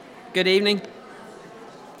Good evening.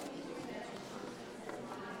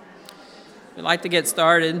 We'd like to get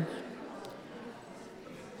started.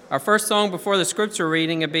 Our first song before the scripture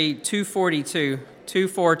reading would be 242.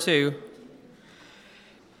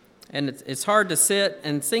 And it's hard to sit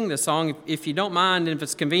and sing the song. If you don't mind, and if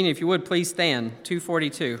it's convenient, if you would, please stand.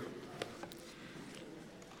 242.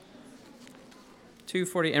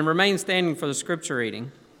 240, and remain standing for the scripture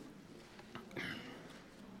reading.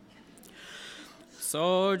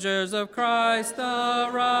 Soldiers of Christ, arise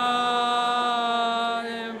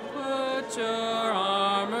and put your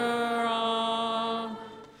armor on,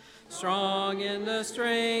 strong in the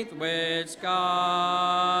strength which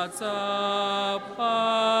God supplies,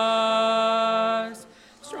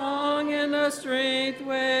 strong in the strength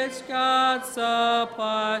which God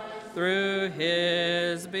supplies through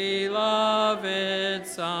His beloved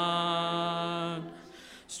Son,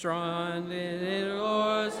 strong in the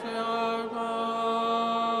Lord's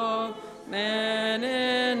man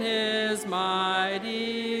in His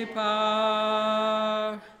mighty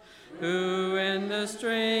power, who in the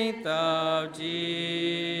strength of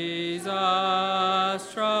Jesus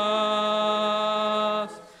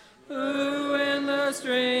trusts, who in the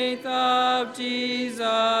strength of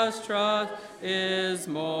Jesus trusts, is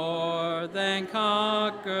more than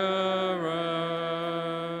conqueror,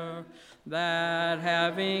 that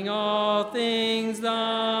having all things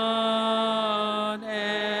done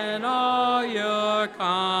and all your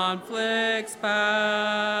conflicts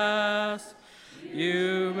past,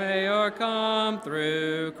 you may overcome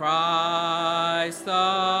through Christ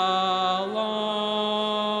alone.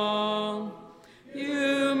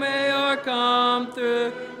 You may overcome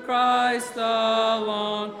through Christ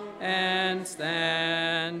alone and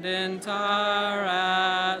stand entire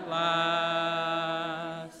at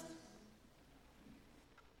last.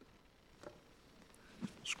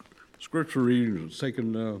 Scripture reading is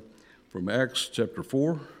taken from Acts chapter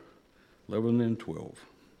 4, 11 and 12.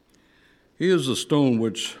 He is the stone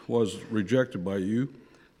which was rejected by you,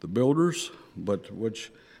 the builders, but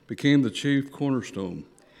which became the chief cornerstone.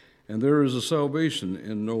 And there is a salvation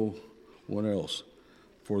in no one else,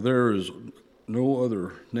 for there is no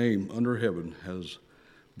other name under heaven has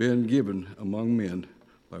been given among men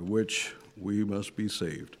by which we must be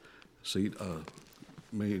saved.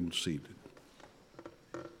 Remain seated.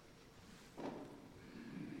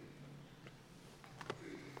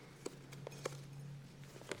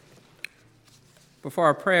 Before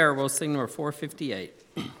our prayer, we'll sing number 458.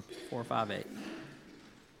 458.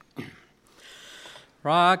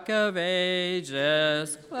 Rock of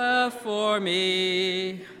ages, cleft for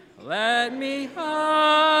me, let me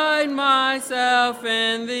hide myself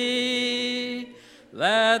in Thee.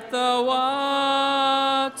 Let the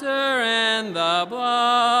water and the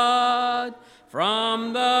blood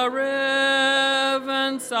from the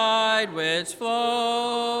riven side which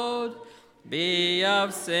flowed be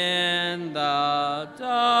of sin the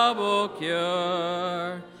double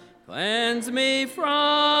cure. Cleanse me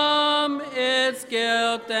from its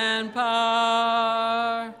guilt and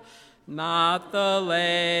power. Not the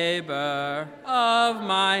labor of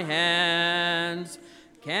my hands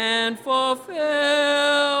can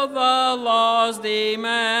fulfill the law's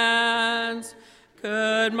demands.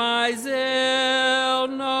 Could my zeal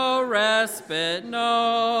no respite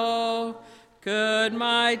know? Could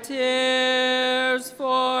my tears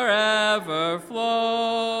forever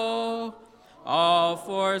flow? All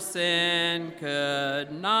for sin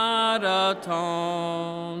could not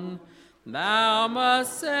atone. Thou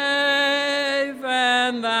must save,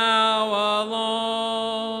 and Thou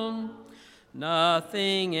alone.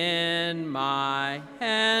 Nothing in my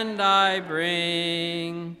hand I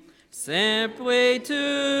bring, simply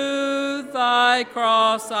to Thy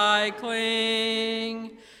cross I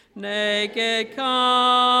cling. Naked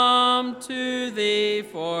come to Thee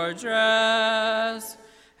for dress,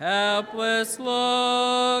 helpless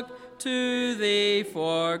look to Thee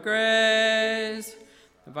for grace.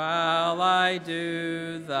 While I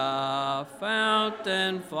do the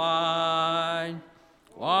fountain fly,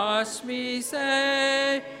 wash me,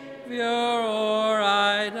 Savior, or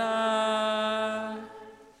I die.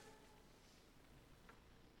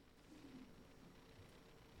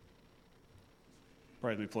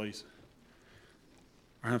 Pray with me, please.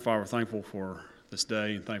 Our Heavenly Father, we're thankful for this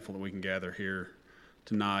day and thankful that we can gather here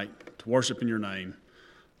tonight to worship in Your name.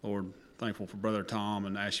 Lord, thankful for Brother Tom,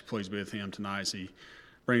 and ask You please be with him tonight as he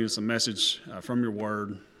brings us a message from Your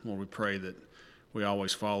word. Lord, we pray that we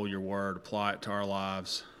always follow Your word, apply it to our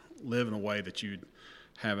lives, live in a way that You'd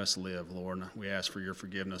have us live, Lord. And we ask for Your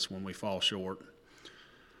forgiveness when we fall short.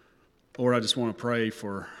 Lord, I just want to pray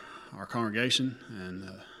for our congregation and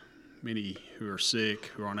many who are sick,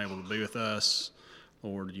 who are unable to be with us.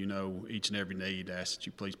 Lord, you know each and every need. I ask that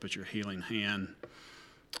you please put your healing hand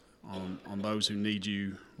on those who need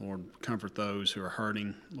you. Lord, comfort those who are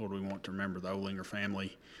hurting. Lord, we want to remember the Olinger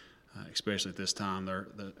family, especially at this time,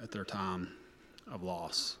 at their time of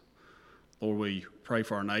loss. Lord, we pray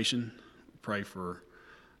for our nation. We pray for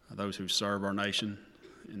those who serve our nation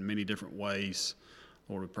in many different ways.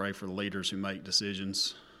 Lord, we pray for the leaders who make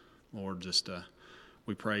decisions. Lord,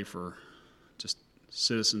 we pray for just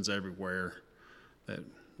citizens everywhere, that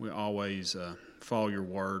we always follow your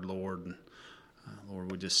word, Lord. And,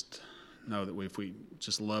 Lord, we just know that if we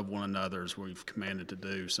just love one another as we've commanded to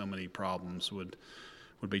do, so many problems would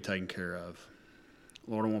be taken care of.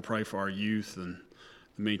 Lord, I want to pray for our youth and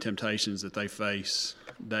the many temptations that they face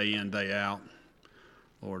day in, day out.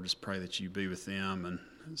 Lord, just pray that you be with them and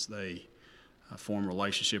as they form a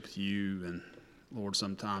relationship with you. And Lord,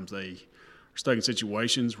 sometimes they are stuck in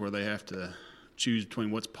situations where they have to choose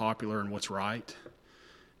between what's popular and what's right.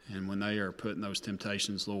 And when they are put in those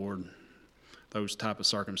temptations, Lord, those type of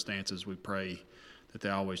circumstances, we pray that they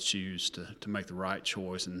always choose to make the right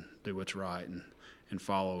choice and do what's right and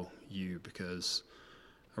follow you, because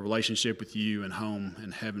a relationship with you and home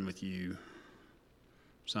and heaven with you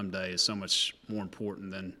someday is so much more important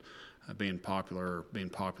than being popular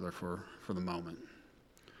for the moment.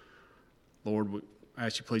 Lord, we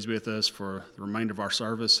ask you please be with us for the remainder of our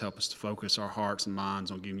service. Help us to focus our hearts and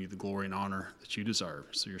minds on giving you the glory and honor that you deserve.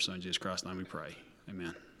 So your Son, Jesus Christ's name we pray.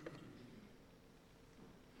 Amen.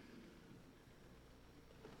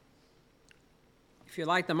 If you'd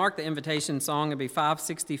like to mark the invitation song, it'd be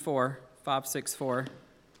 564.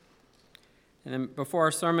 And then before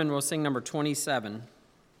our sermon, we'll sing number 27.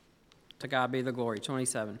 To God be the glory,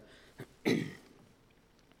 27.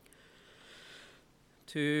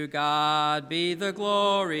 To God be the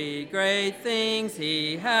glory, great things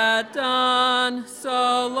he had done.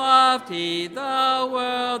 So loved he the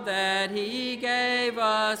world that he gave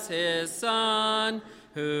us his Son,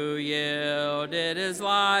 who yielded his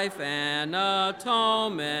life an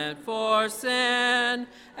atonement for sin,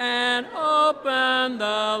 and opened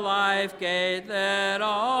the life gate that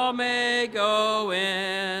all may go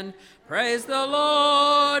in. Praise the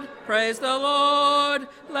Lord,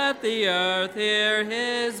 let the earth hear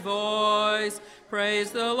his voice.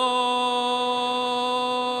 Praise the Lord,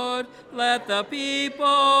 let the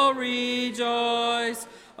people rejoice.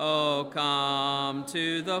 Oh, come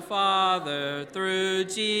to the Father through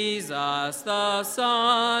Jesus the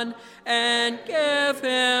Son, and give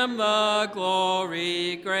him the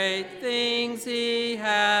glory, great things he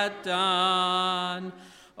had done.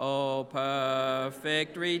 O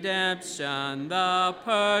perfect redemption, the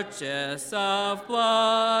purchase of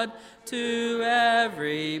blood, to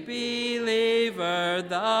every believer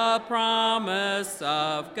the promise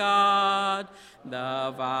of God.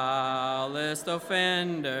 The vilest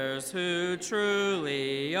offenders who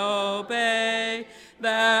truly obey,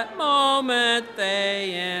 that moment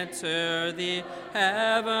they enter the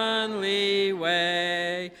heavenly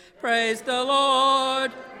way. Praise the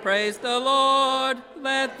Lord, let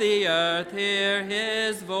the earth hear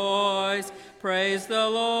his voice. Praise the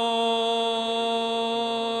Lord,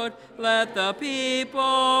 let the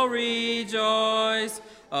people rejoice.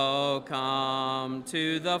 Oh, come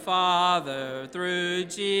to the Father through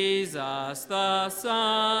Jesus the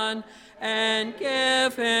Son, and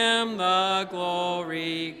give him the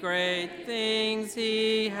glory, great things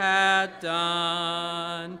he had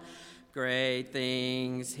done. Great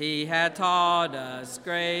things he had taught us,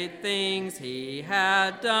 great things he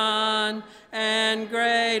had done, and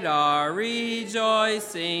great our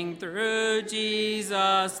rejoicing through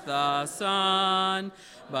Jesus the Son.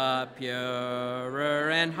 But purer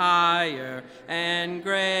and higher and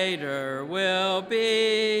greater will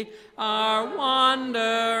be our wonder,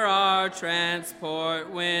 our transport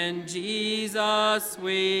when Jesus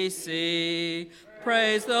we see.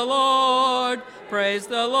 Praise the Lord,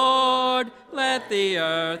 let the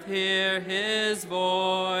earth hear his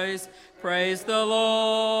voice. Praise the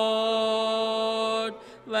Lord,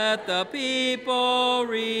 let the people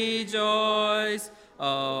rejoice.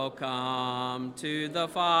 Oh, come to the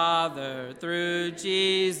Father through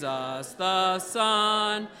Jesus the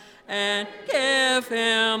Son, and give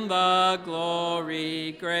him the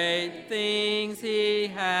glory, great things he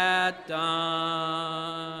had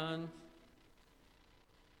done.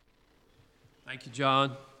 Thank you,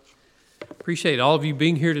 John. Appreciate all of you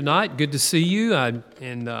being here tonight. Good to see you. I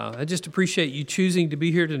just appreciate you choosing to be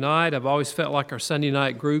here tonight. I've always felt like our Sunday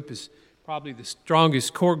night group is probably the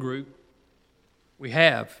strongest core group we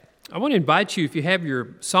have. I want to invite you, if you have your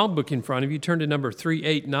songbook in front of you, turn to number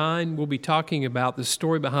 389. We'll be talking about the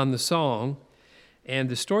story behind the song. And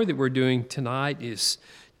the story that we're doing tonight is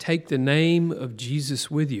Take the Name of Jesus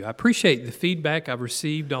With You. I appreciate the feedback I've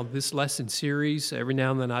received on this lesson series. Every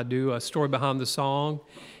now and then I do a story behind the song.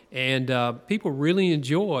 And people really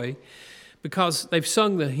enjoy, because they've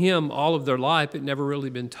sung the hymn all of their life, but never really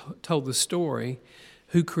been told the story,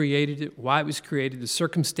 who created it, why it was created, the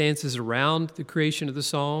circumstances around the creation of the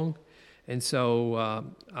song. And so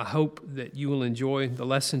I hope that you will enjoy the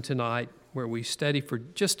lesson tonight, where we study for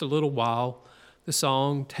just a little while the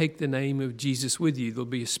song, Take the Name of Jesus With You. There'll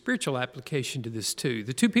be a spiritual application to this too.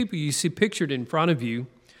 The two people you see pictured in front of you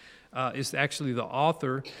is actually the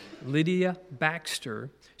author, Lydia Baxter.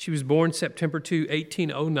 She was born September 2,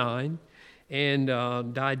 1809. And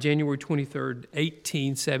died January 23rd,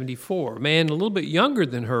 1874. A man a little bit younger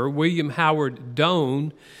than her, William Howard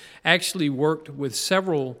Doane, actually worked with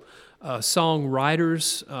several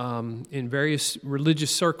songwriters in various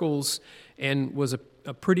religious circles and was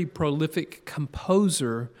a pretty prolific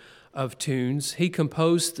composer of tunes. He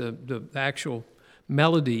composed the actual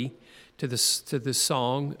melody to this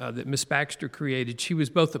song that Miss Baxter created. She was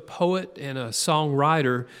both a poet and a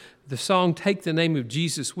songwriter. The song Take the Name of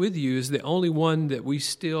Jesus With You is the only one that we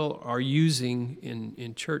still are using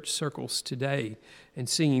in church circles today and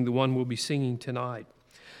singing, the one we'll be singing tonight.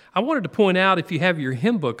 I wanted to point out, if you have your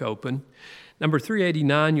hymn book open, number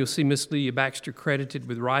 389, you'll see Miss Lydia Baxter credited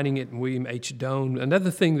with writing it and William H. Doane.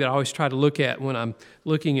 Another thing that I always try to look at when I'm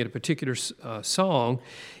looking at a particular song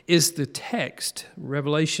is the text,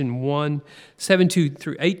 Revelation 1, 7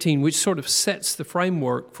 through 18, which sort of sets the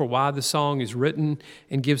framework for why the song is written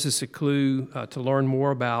and gives us a clue to learn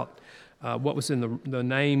more about what was in the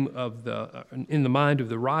name of in the mind of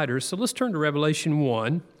the writer. So let's turn to Revelation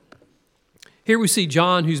 1. Here we see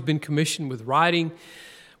John, who's been commissioned with writing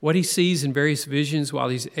what he sees in various visions while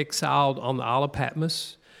he's exiled on the Isle of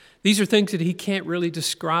Patmos. These are things that he can't really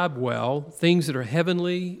describe well, things that are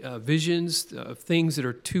heavenly, visions, things that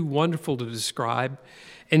are too wonderful to describe.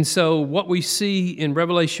 And so what we see in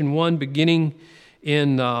Revelation 1, beginning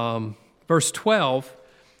in verse 12,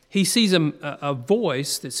 he sees a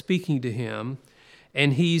voice that's speaking to him,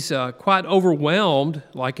 and he's quite overwhelmed.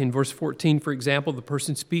 Like in verse 14, for example, the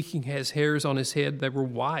person speaking has hairs on his head that were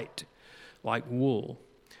white, like wool.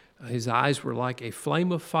 His eyes were like a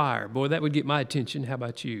flame of fire. Boy, that would get my attention. How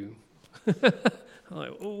about you? I'm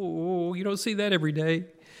like, oh, you don't see that every day.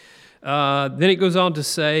 Then it goes on to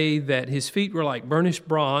say that his feet were like burnished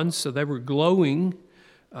bronze, so they were glowing,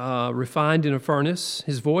 refined in a furnace.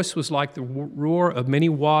 His voice was like the roar of many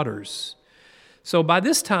waters. So by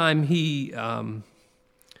this time,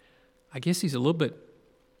 I guess he's a little bit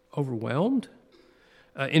overwhelmed.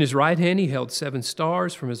 In his right hand he held 7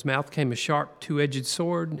 stars. From his mouth came a sharp two-edged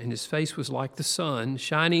sword, and his face was like the sun,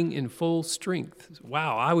 shining in full strength.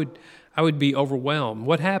 Wow, I would be overwhelmed.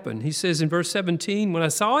 What happened? He says in verse 17, when I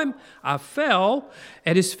saw him, I fell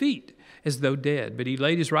at his feet as though dead. But he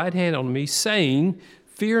laid his right hand on me, saying,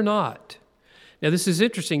 Fear not. Now this is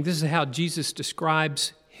interesting. This is how Jesus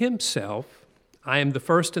describes himself. I am the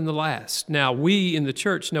first and the last. Now we in the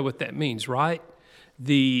church know what that means, right?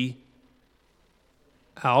 The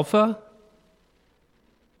Alpha,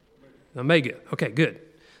 Omega. Okay, good.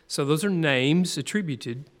 So those are names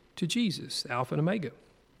attributed to Jesus, Alpha and Omega.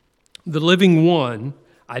 The living one.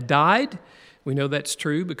 I died. We know that's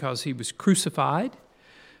true because he was crucified.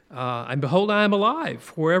 And behold, I am alive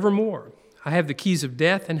forevermore. I have the keys of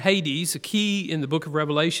death and Hades. A key in the book of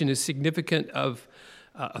Revelation is significant of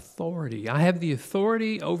authority. I have the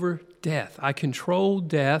authority over death. I control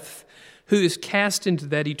death, who is cast into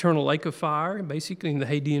that eternal lake of fire, basically in the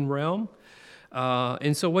Hadean realm.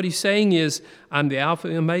 And so what he's saying is, I'm the Alpha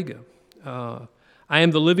and Omega. I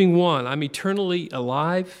am the living one. I'm eternally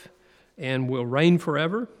alive and will reign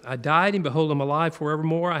forever. I died, and behold, I'm alive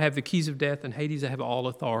forevermore. I have the keys of death and Hades. I have all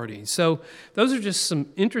authority. So those are just some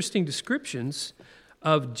interesting descriptions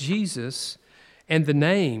of Jesus and the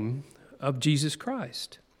name of Jesus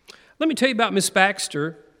Christ. Let me tell you about Miss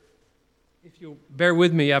Baxter. If you'll bear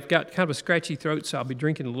with me, I've got kind of a scratchy throat, so I'll be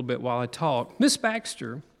drinking a little bit while I talk. Miss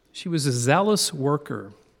Baxter, she was a zealous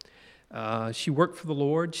worker. She worked for the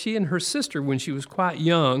Lord. She and her sister, when she was quite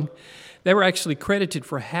young, they were actually credited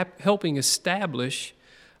for helping establish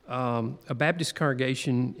a Baptist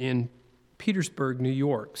congregation in Petersburg, New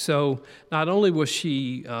York. So not only was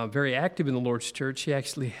she very active in the Lord's church, she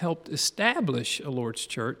actually helped establish a Lord's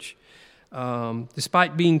church.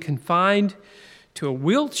 Despite being confined to a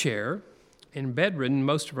wheelchair and bedridden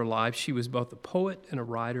most of her life, she was both a poet and a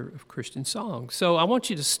writer of Christian songs. So I want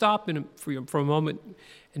you to stop for a moment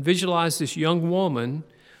and visualize this young woman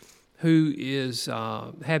who is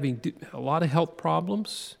having a lot of health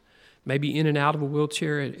problems, maybe in and out of a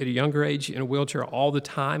wheelchair at a younger age, in a wheelchair all the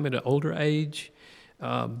time at an older age.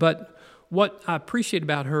 But what I appreciate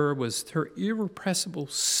about her was her irrepressible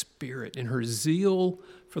spirit and her zeal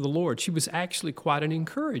for the Lord. She was actually quite an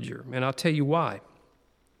encourager, and I'll tell you why.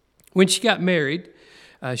 When she got married,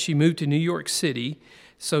 she moved to New York City,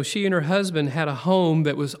 so she and her husband had a home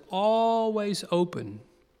that was always open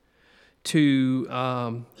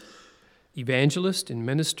to evangelists and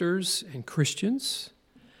ministers and Christians.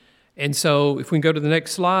 And so if we can go to the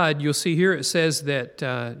next slide, you'll see here it says that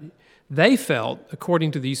they felt,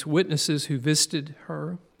 according to these witnesses who visited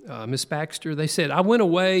her, Miss Baxter, they said, I went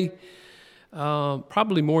away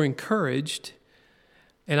probably more encouraged,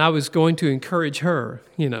 and I was going to encourage her,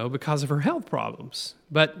 because of her health problems.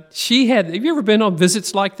 But have you ever been on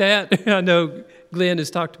visits like that? I know Glenn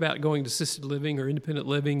has talked about going to assisted living or independent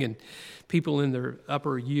living and people in their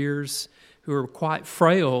upper years who are quite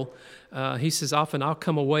frail. He says, often I'll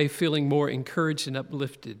come away feeling more encouraged and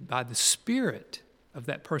uplifted by the spirit of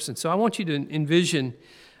that person. So I want you to envision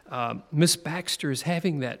Miss Baxter as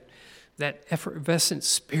having that effervescent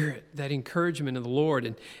spirit, that encouragement of the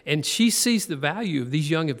Lord. And she sees the value of these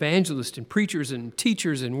young evangelists and preachers and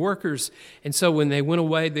teachers and workers. And so when they went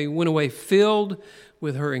away filled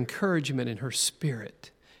with her encouragement and her spirit.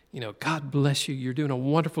 God bless you. You're doing a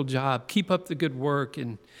wonderful job. Keep up the good work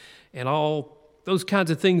and all those kinds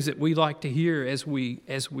of things that we like to hear as we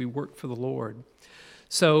work for the Lord.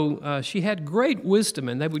 So she had great wisdom,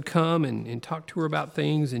 and they would come and talk to her about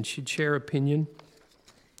things, and she'd share opinion.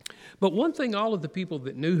 But one thing all of the people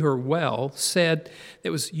that knew her well said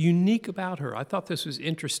that was unique about her, I thought this was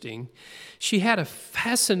interesting, she had a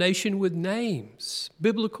fascination with names,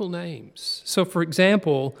 biblical names. So, for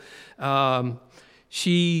example,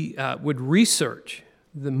 she would research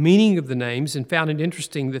the meaning of the names and found it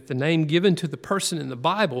interesting that the name given to the person in the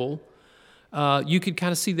Bible, you could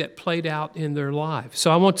kind of see that played out in their life. So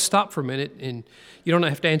I want to stop for a minute, and you don't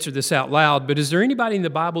have to answer this out loud, but is there anybody in the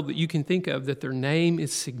Bible that you can think of that their name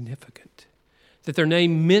is significant, that their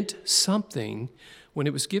name meant something when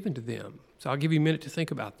it was given to them? So I'll give you a minute to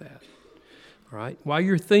think about that. All right. While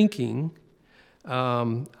you're thinking,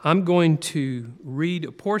 I'm going to read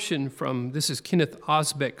a portion from, this is Kenneth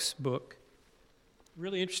Osbeck's book.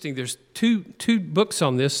 Really interesting. There's two books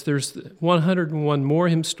on this. There's 101 More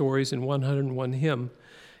Hymn Stories and 101 Hymn.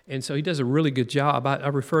 And so he does a really good job. I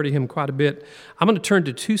refer to him quite a bit. I'm going to turn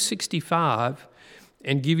to 265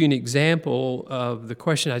 and give you an example of the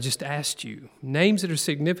question I just asked you. Names that are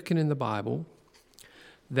significant in the Bible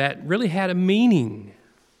that really had a meaning.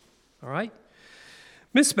 All right?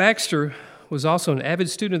 Miss Baxter was also an avid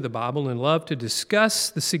student of the Bible and loved to discuss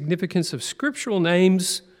the significance of scriptural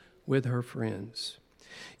names with her friends.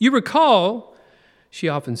 You recall, she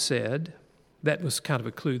often said, that was kind of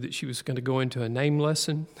a clue that she was going to go into a name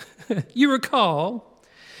lesson. You recall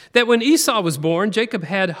that when Esau was born, Jacob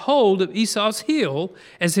had hold of Esau's heel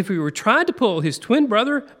as if he were trying to pull his twin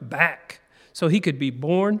brother back so he could be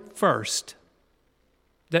born first.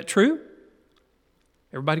 Is that true?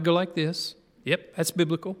 Everybody go like this. Yep, that's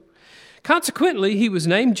biblical. Consequently, he was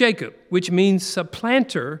named Jacob, which means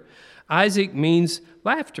supplanter. Isaac means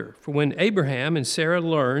laughter, for when Abraham and Sarah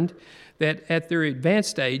learned that at their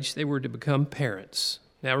advanced age they were to become parents.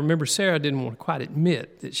 Now remember, Sarah didn't want to quite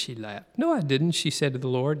admit that she laughed. No, I didn't, she said to the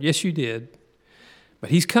Lord. Yes, you did.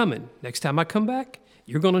 But he's coming. Next time I come back,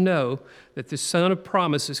 you're going to know that the son of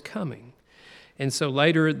promise is coming. And so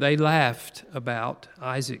later they laughed about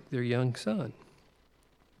Isaac, their young son.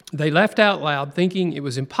 They laughed out loud, thinking it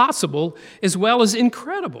was impossible as well as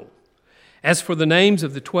incredible. As for the names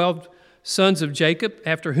of the 12 sons of Jacob,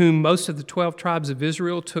 after whom most of the 12 tribes of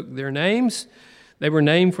Israel took their names, they were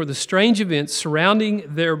named for the strange events surrounding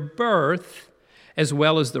their birth, as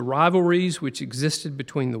well as the rivalries which existed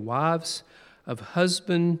between the wives of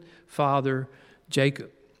husband, father,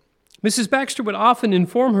 Jacob. Mrs. Baxter would often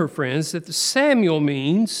inform her friends that the Samuel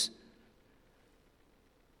means,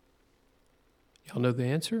 y'all know the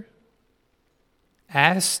answer?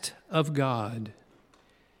 Asked of God.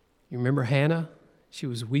 You remember Hannah? She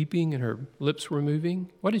was weeping and her lips were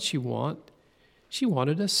moving. What did she want? She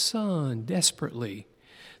wanted a son desperately.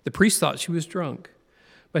 The priest thought she was drunk,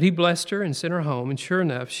 but he blessed her and sent her home, and sure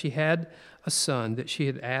enough, she had a son that she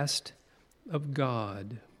had asked of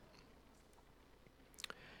God.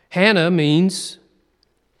 Hannah means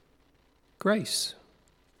grace.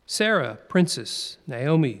 Sarah, princess.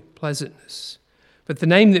 Naomi, pleasantness. But the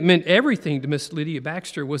name that meant everything to Miss Lydia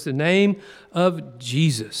Baxter was the name of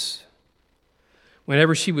Jesus.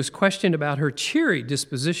 Whenever she was questioned about her cheery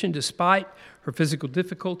disposition despite her physical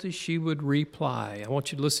difficulties, she would reply. I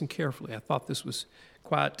want you to listen carefully. I thought this was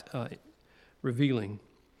quite revealing.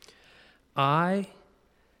 I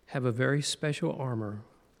have a very special armor.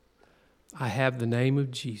 I have the name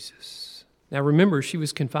of Jesus. Now remember, she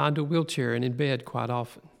was confined to a wheelchair and in bed quite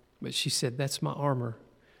often. But she said, that's my armor,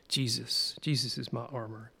 Jesus. Jesus is my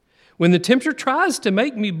armor. When the tempter tries to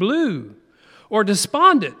make me blue or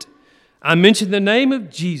despondent, I mention the name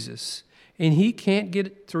of Jesus, and he can't get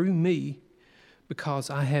it through me because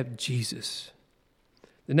I have Jesus.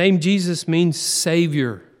 The name Jesus means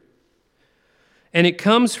Savior. And it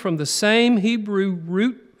comes from the same Hebrew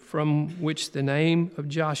root from which the name of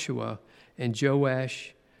Joshua and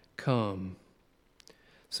Joash come.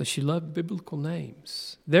 So she loved biblical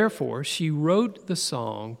names. Therefore, she wrote the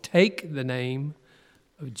song, Take the Name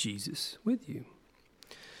of Jesus with You.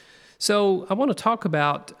 So I want to talk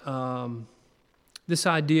about this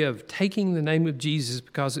idea of taking the name of Jesus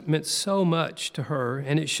because it meant so much to her,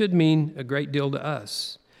 and it should mean a great deal to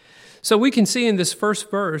us. So we can see in this first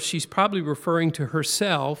verse, she's probably referring to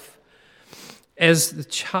herself as the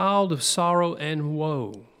child of sorrow and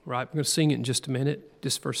woe, right? We're going to sing it in just a minute,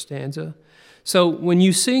 this first stanza. So when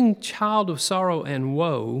you sing child of sorrow and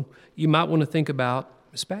woe, you might want to think about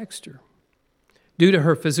Miss Baxter. Due to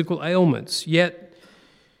her physical ailments, yet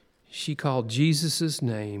she called Jesus'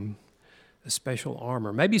 name a special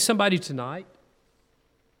armor. Maybe somebody tonight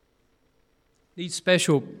needs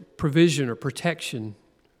special provision or protection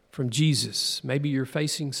from Jesus. Maybe you're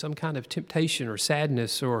facing some kind of temptation or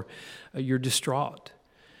sadness, or you're distraught.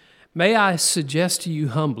 May I suggest to you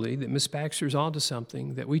humbly that Miss Baxter's onto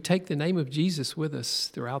something, that we take the name of Jesus with us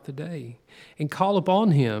throughout the day and call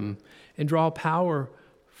upon him and draw power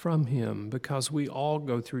from him, because we all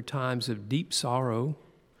go through times of deep sorrow.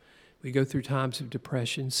 We go through times of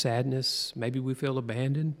depression, sadness. Maybe we feel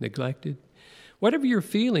abandoned, neglected. Whatever you're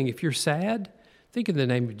feeling, if you're sad, think of the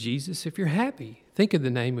name of Jesus. If you're happy, think of the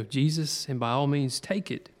name of Jesus, and by all means, take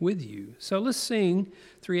it with you. So let's sing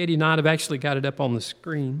 389. I've actually got it up on the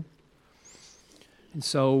screen. And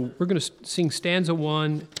so we're going to sing stanza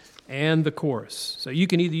 1 and the chorus. So you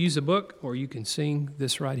can either use a book or you can sing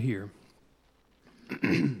this right here.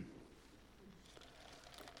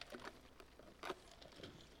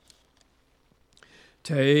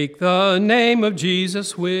 Take the name of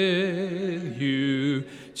Jesus with you,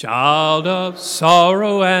 child of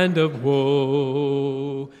sorrow and of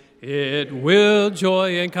woe. It will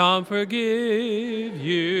joy and comfort give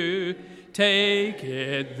you. Take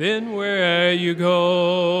it then where you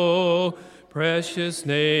go. Precious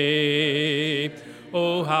name,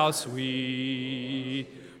 oh how sweet,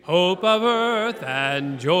 hope of earth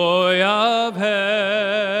and joy of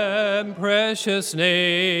heaven. Precious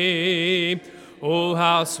name, oh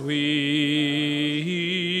how sweet,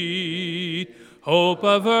 hope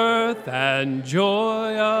of earth and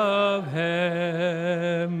joy of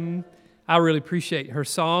heaven. I really appreciate her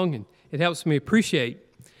song, and it helps me appreciate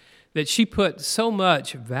that she put so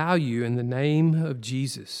much value in the name of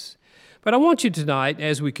Jesus. But I want you tonight,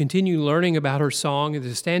 as we continue learning about her song and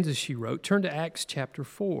the stanzas she wrote, turn to Acts chapter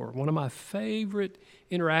 4, one of my favorite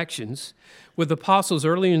interactions with apostles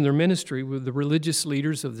early in their ministry with the religious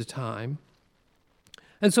leaders of the time.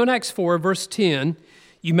 And so in Acts 4, verse 10,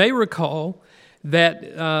 you may recall that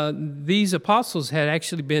these apostles had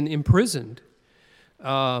actually been imprisoned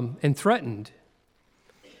and threatened.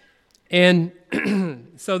 And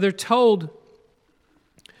so they're told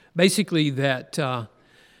basically that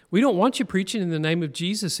we don't want you preaching in the name of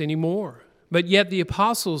Jesus anymore. But yet the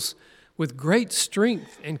apostles, with great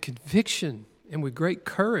strength and conviction and with great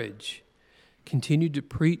courage, continued to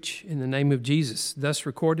preach in the name of Jesus. Thus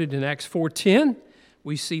recorded in Acts 4:10,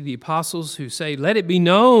 we see the apostles who say, "Let it be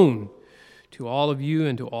known to all of you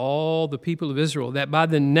and to all the people of Israel that by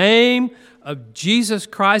the name of Jesus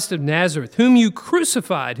Christ of Nazareth, whom you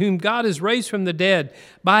crucified, whom God has raised from the dead,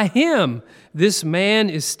 by him this man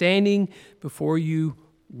is standing before you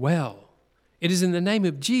well." It is in the name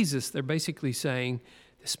of Jesus, they're basically saying,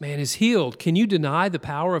 this man is healed. Can you deny the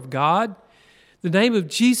power of God? The name of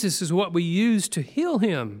Jesus is what we use to heal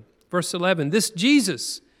him. Verse 11, this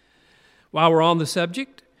Jesus, while we're on the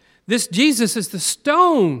subject, this Jesus is the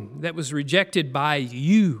stone that was rejected by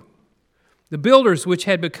you, the builders, which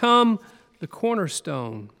had become the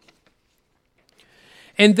cornerstone.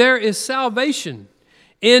 And there is salvation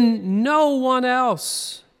in no one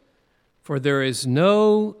else, for there is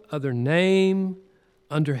no other name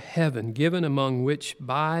under heaven given among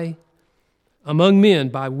men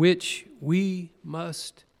by which we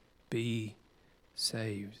must be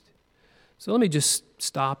saved. So let me just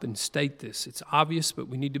stop and state this. It's obvious, but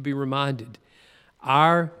we need to be reminded.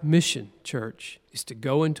 Our mission, church, is to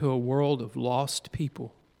go into a world of lost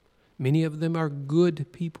people. Many of them are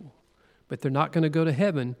good people, but they're not going to go to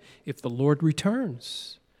heaven if the Lord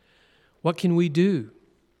returns. What can we do?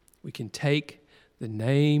 We can take the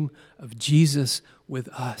name of Jesus with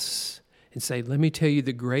us and say, let me tell you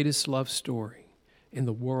the greatest love story in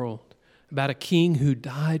the world about a king who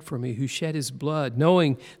died for me, who shed his blood,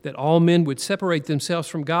 knowing that all men would separate themselves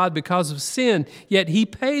from God because of sin, yet he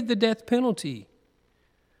paid the death penalty.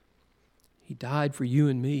 He died for you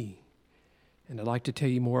and me. And I'd like to tell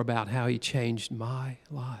you more about how he changed my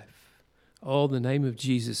life. Oh, the name of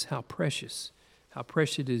Jesus, how precious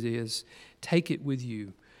it is. Take it with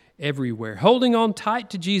you everywhere. Holding on tight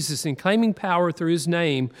to Jesus and claiming power through his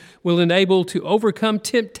name will enable to overcome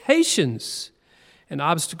temptations and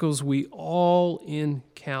obstacles we all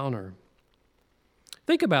encounter.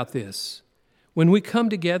 Think about this. When we come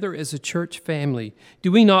together as a church family,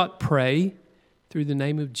 do we not pray through the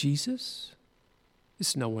name of Jesus?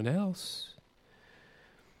 It's no one else.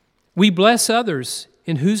 We bless others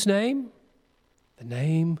in whose name? The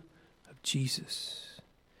name of Jesus.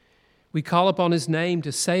 We call upon his name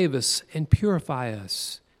to save us and purify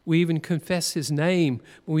us. We even confess his name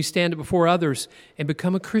when we stand before others and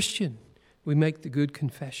become a Christian. We make the good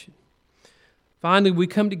confession. Finally, we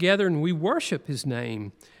come together and we worship his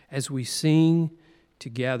name as we sing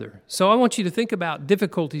together. So I want you to think about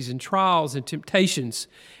difficulties and trials and temptations.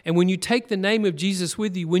 And when you take the name of Jesus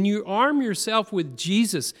with you, when you arm yourself with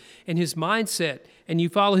Jesus and his mindset and you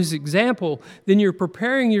follow his example, then you're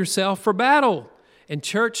preparing yourself for battle. And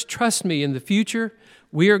church, trust me, in the future,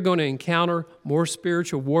 we are going to encounter more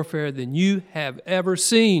spiritual warfare than you have ever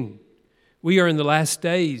seen. We are in the last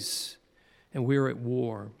days and we're at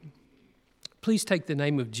war. Please take the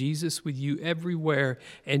name of Jesus with you everywhere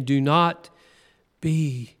and do not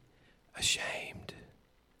be ashamed.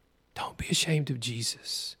 Don't be ashamed of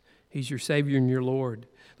Jesus. He's your Savior and your Lord.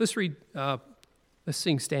 Let's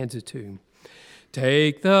sing stanza 2.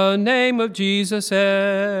 Take the name of Jesus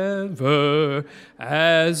ever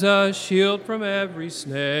as a shield from every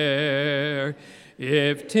snare.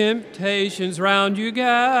 If temptations round you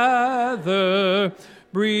gather,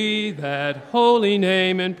 breathe that holy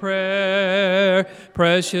name in prayer.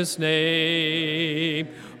 Precious name,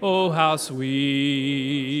 oh how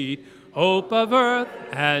sweet, hope of earth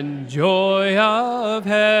and joy of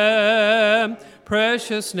heaven.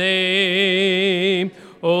 Precious name,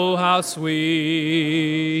 oh how sweet,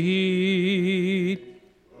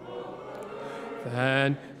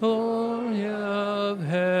 and glory of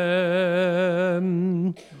heaven.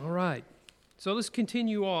 All right. So let's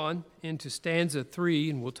continue on into stanza 3,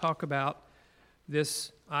 and we'll talk about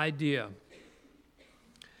this idea.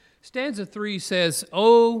 Stanza 3 says,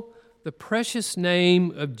 "Oh, the precious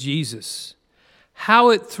name of Jesus,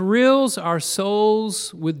 how it thrills our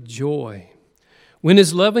souls with joy, when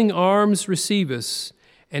his loving arms receive us,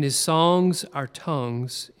 and his songs our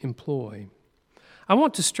tongues employ." I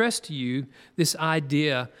want to stress to you this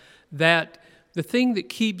idea that the thing that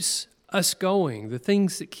keeps us going, the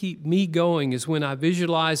things that keep me going, is when I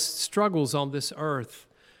visualize struggles on this earth.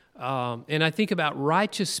 And I think about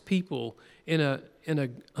righteous people in an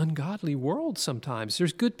ungodly world sometimes.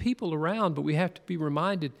 There's good people around, but we have to be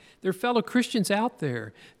reminded there are fellow Christians out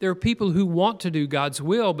there. There are people who want to do God's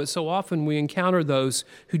will, but so often we encounter those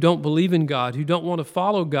who don't believe in God, who don't want to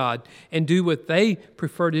follow God and do what they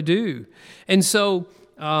prefer to do. And so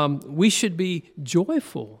we should be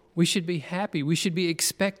joyful. We should be happy. We should be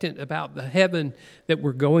expectant about the heaven that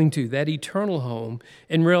we're going to, that eternal home,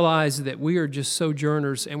 and realize that we are just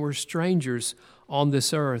sojourners and we're strangers on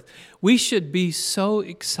this earth. We should be so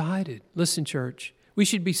excited. Listen, church, we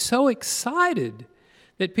should be so excited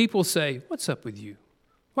that people say, "What's up with you?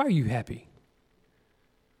 Why are you happy?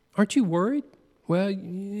 Aren't you worried?" Well,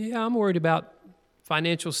 yeah, I'm worried about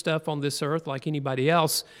financial stuff on this earth like anybody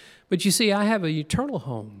else. But you see, I have an eternal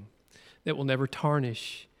home that will never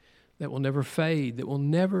tarnish, that will never fade, that will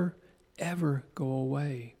never, ever go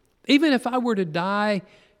away. Even if I were to die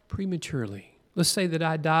prematurely, let's say that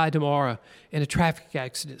I die tomorrow in a traffic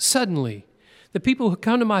accident, suddenly, the people who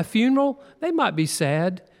come to my funeral, they might be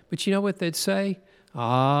sad, but you know what they'd say?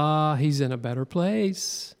 "Ah, he's in a better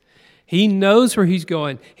place. He knows where he's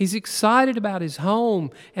going. He's excited about his home,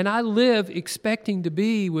 and I live expecting to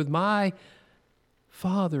be with my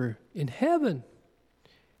Father in heaven."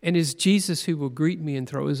 And it's Jesus who will greet me and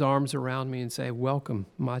throw his arms around me and say, "Welcome,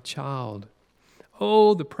 my child."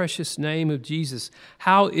 Oh, the precious name of Jesus,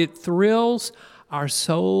 how it thrills our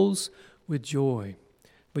souls with joy.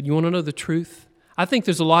 But you want to know the truth? I think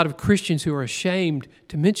there's a lot of Christians who are ashamed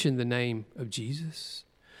to mention the name of Jesus.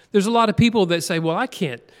 There's a lot of people that say, "Well, I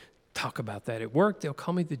can't talk about that at work. They'll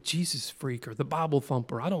call me the Jesus freak or the Bible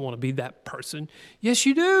thumper. I don't want to be that person. Yes,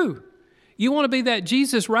 you do. You want to be that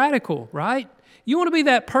Jesus radical, right? You want to be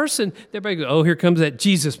that person. Everybody goes, oh, here comes that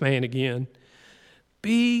Jesus man again.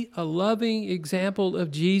 Be a loving example of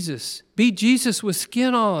Jesus. Be Jesus with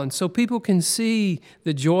skin on so people can see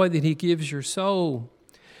the joy that he gives your soul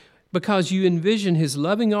because you envision his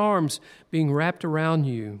loving arms being wrapped around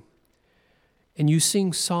you. And you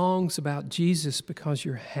sing songs about Jesus because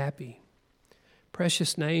you're happy.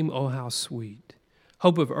 Precious name, oh how sweet.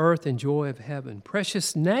 Hope of earth and joy of heaven.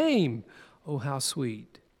 Precious name, oh how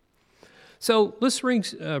sweet. So let's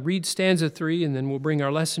read stanza 3 and then we'll bring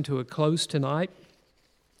our lesson to a close tonight.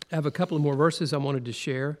 I have a couple of more verses I wanted to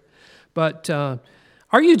share. But are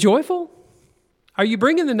you joyful? Are you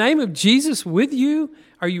bringing the name of Jesus with you?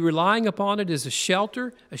 Are you relying upon it as a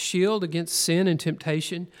shelter, a shield against sin and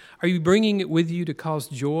temptation? Are you bringing it with you to cause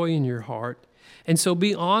joy in your heart? And so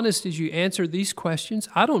be honest as you answer these questions.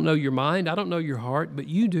 I don't know your mind, I don't know your heart, but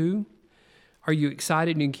you do. Are you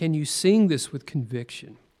excited and can you sing this with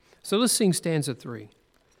conviction? So let's sing stanza 3.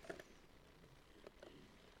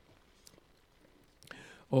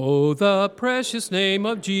 Oh, the precious name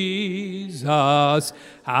of Jesus,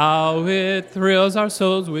 how it thrills our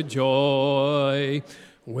souls with joy.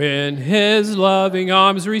 When his loving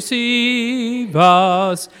arms receive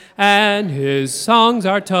us, and his songs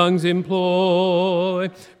our tongues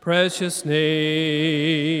employ. Precious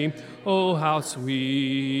name, oh how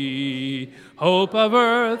sweet, hope of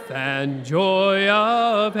earth and joy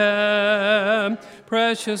of heaven.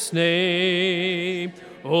 Precious name,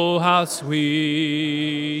 oh, how sweet,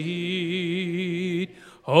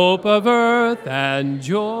 hope of earth and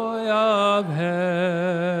joy of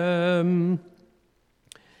heaven.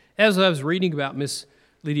 As I was reading about Miss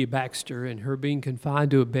Lydia Baxter and her being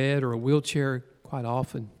confined to a bed or a wheelchair quite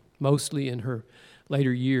often, mostly in her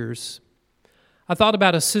later years, I thought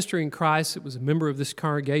about a sister in Christ that was a member of this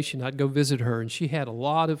congregation. I'd go visit her, and she had a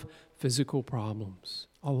lot of physical problems,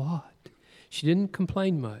 a lot. She didn't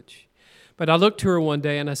complain much. But I looked to her one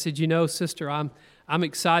day and I said, you know, sister, I'm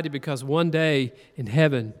excited because one day in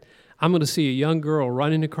heaven, I'm going to see a young girl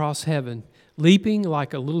running across heaven, leaping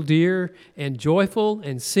like a little deer and joyful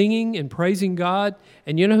and singing and praising God.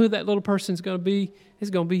 And you know who that little person's going to be? It's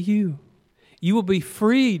going to be you. You will be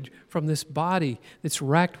freed from this body that's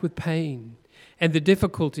racked with pain and the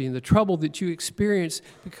difficulty and the trouble that you experience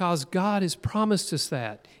because God has promised us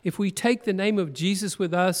that. If we take the name of Jesus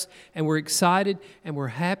with us and we're excited and we're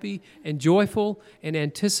happy and joyful and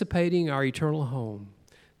anticipating our eternal home,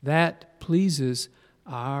 that pleases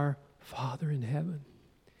our Father in heaven.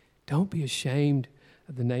 Don't be ashamed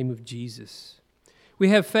of the name of Jesus. We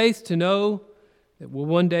have faith to know that we'll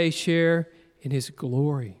one day share in his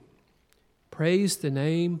glory. Praise the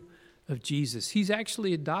name of Jesus. He's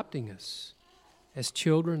actually adopting us as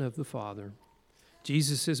children of the Father.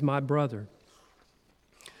 Jesus is my brother.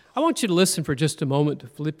 I want you to listen for just a moment to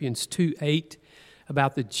Philippians 2:8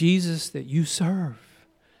 about the Jesus that you serve,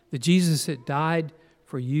 the Jesus that died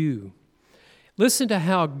for you. Listen to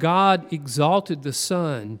how God exalted the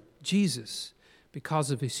Son, Jesus,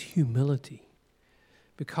 because of his humility,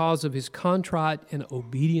 because of his contrite and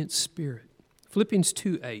obedient spirit. Philippians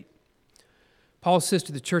 2:8. Paul says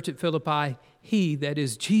to the church at Philippi, he, that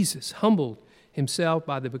is Jesus, humbled himself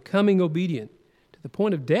by the becoming obedient to the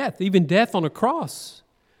point of death, even death on a cross.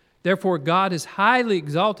 Therefore, God has highly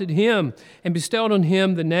exalted him and bestowed on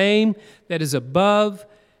him the name that is above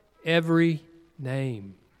every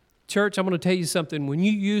name. Church, I'm going to tell you something. When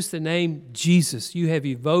you use the name Jesus, you have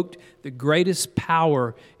evoked the greatest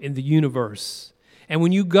power in the universe. And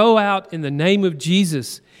when you go out in the name of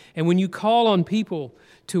Jesus, and when you call on people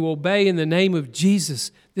to obey in the name of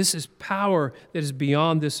Jesus, this is power that is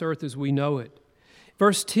beyond this earth as we know it.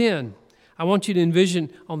 Verse 10, I want you to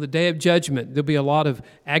envision on the day of judgment, there'll be a lot of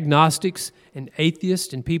agnostics and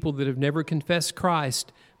atheists and people that have never confessed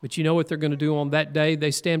Christ. But you know what they're going to do on that day they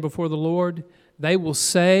stand before the Lord? They will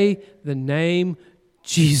say the name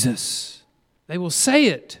Jesus. They will say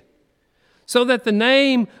it. So that the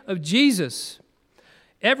name of Jesus,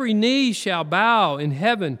 every knee shall bow in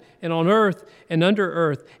heaven and on earth and under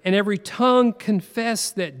earth, and every tongue confess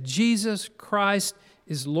that Jesus Christ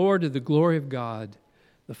is Lord to the glory of God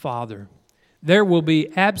the Father. There will be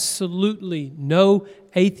absolutely no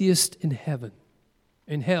atheist in heaven,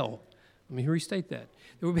 in hell. Let me restate that.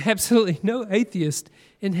 There will be absolutely no atheist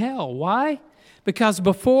in hell. Why? Because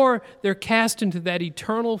before they're cast into that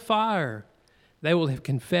eternal fire, they will have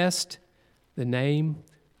confessed the name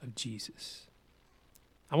of Jesus.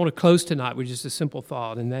 I want to close tonight with just a simple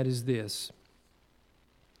thought, and that is this.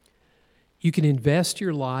 You can invest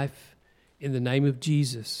your life in the name of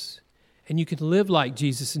Jesus. And you can live like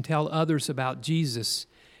Jesus and tell others about Jesus.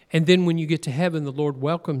 And then when you get to heaven, the Lord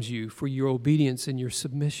welcomes you for your obedience and your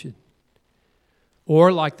submission.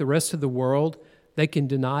 Or like the rest of the world, they can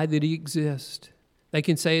deny that he exists. They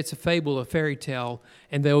can say it's a fable, a fairy tale,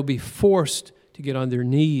 and they will be forced to get on their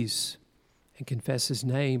knees and confess his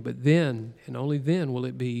name. But then, and only then, will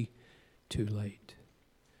it be too late.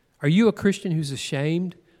 Are you a Christian who's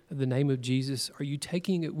ashamed of the name of Jesus? Are you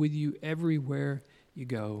taking it with you everywhere you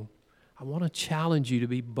go? I want to challenge you to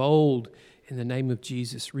be bold in the name of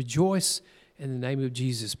Jesus. Rejoice in the name of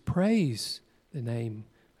Jesus. Praise the name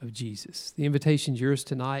of Jesus. The invitation is yours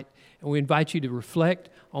tonight, and we invite you to reflect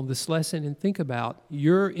on this lesson and think about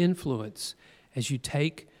your influence as you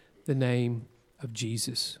take the name of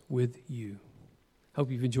Jesus with you.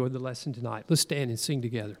 Hope you've enjoyed the lesson tonight. Let's stand and sing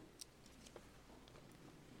together.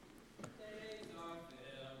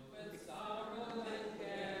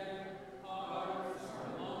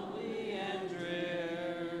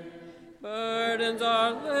 Burdens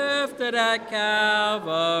are lifted at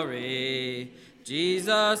Calvary.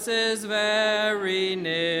 Jesus is very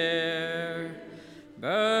near.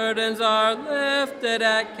 Burdens are lifted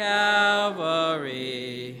at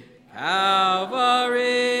Calvary.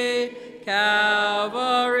 Calvary,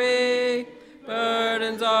 Calvary.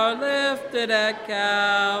 Burdens are lifted at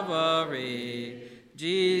Calvary.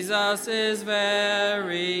 Jesus is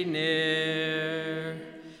very near.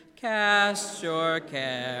 Cast your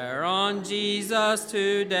care on Jesus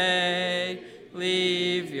today.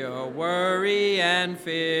 Leave your worry and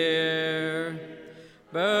fear.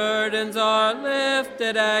 Burdens are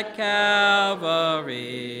lifted at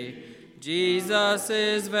Calvary. Jesus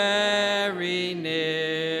is very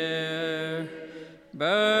near.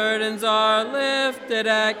 Burdens are lifted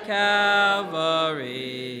at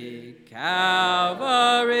Calvary.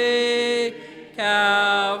 Calvary,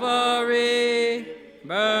 Calvary.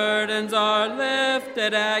 Burdens are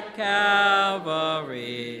lifted at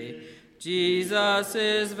Calvary. Jesus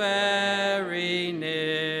is very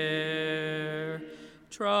near.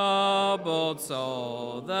 Troubled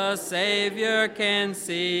soul, the Savior can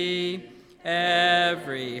see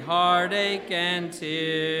every heartache and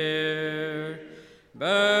tear.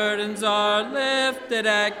 Burdens are lifted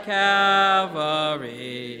at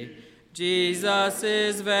Calvary. Jesus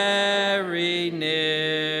is very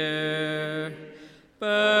near.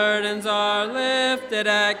 Burdens are lifted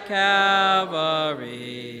at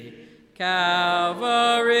Calvary.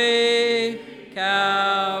 Calvary,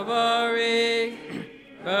 Calvary.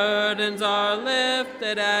 Burdens are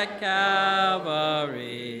lifted at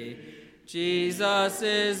Calvary. Jesus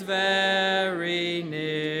is very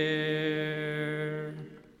near.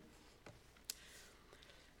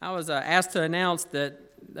 I was asked to announce that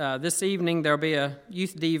this evening there'll be a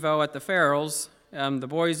youth devo at the Farrells. The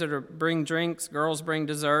boys are to bring drinks, girls bring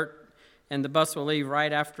dessert, and the bus will leave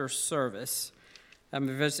right after service.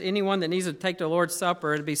 If there's anyone that needs to take the Lord's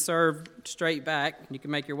Supper, it'll be served straight back. You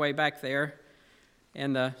can make your way back there.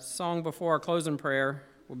 And the song before our closing prayer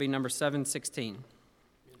will be number 716.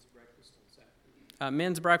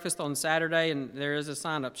 Men's breakfast on Saturday, and there is a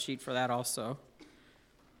sign-up sheet for that also.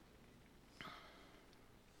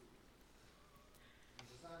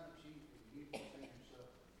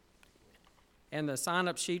 And the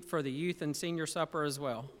sign-up sheet for the youth and senior supper as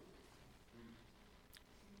well.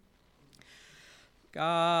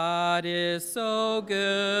 God is so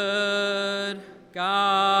good.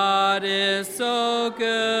 God is so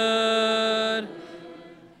good.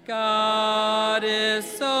 God is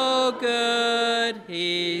so good.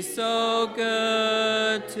 He's so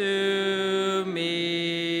good to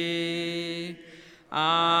me.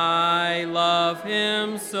 I love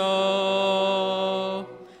him so.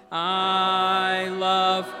 I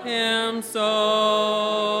love him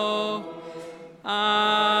so.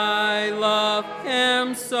 I love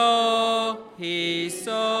him so. He's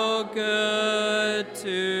so good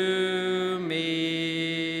to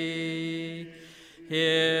me.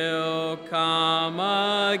 He'll come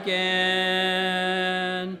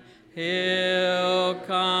again. He'll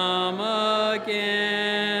come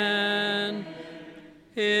again.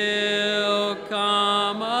 He'll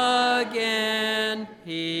come again.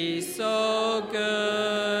 He's so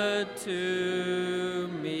good to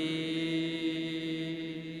me.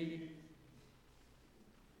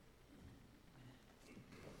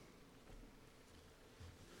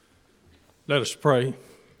 Let us pray.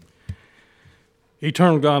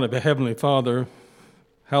 Eternal God and Heavenly Father,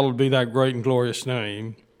 hallowed be thy great and glorious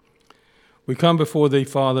name. We come before thee,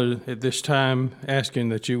 Father, at this time, asking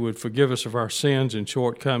that you would forgive us of our sins and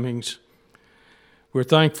shortcomings. We're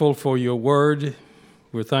thankful for your word.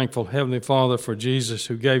 We're thankful, Heavenly Father, for Jesus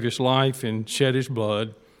who gave his life and shed his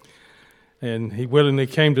blood. And he willingly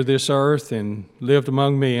came to this earth and lived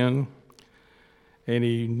among men. And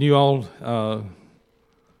he knew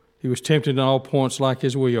he was tempted in all points like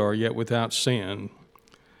as we are, yet without sin.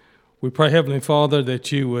 We pray, Heavenly Father,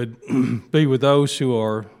 that you would be with those who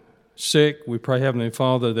are sick. We pray, Heavenly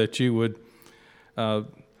Father, that you would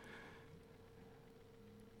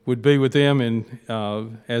be with them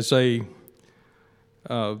and as they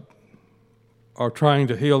are trying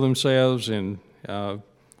to heal themselves, and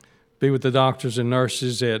be with the doctors and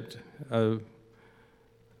nurses that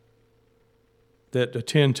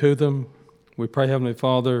attend to them. We pray, Heavenly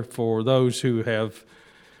Father, for those who have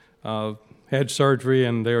had surgery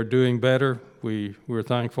and they're doing better. We're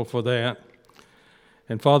thankful for that.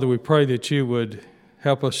 And Father, we pray that you would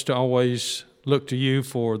help us to always look to you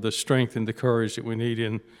for the strength and the courage that we need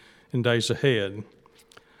in days ahead.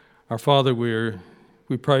 Our Father,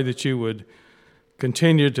 we pray that you would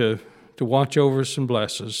continue to watch over us and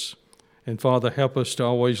bless us. And Father, help us to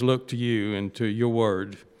always look to you and to your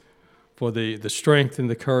word for the strength and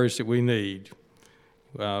the courage that we need.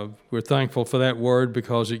 We're thankful for that word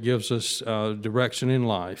because it gives us direction in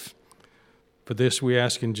life. For this we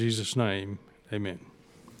ask in Jesus' name, amen.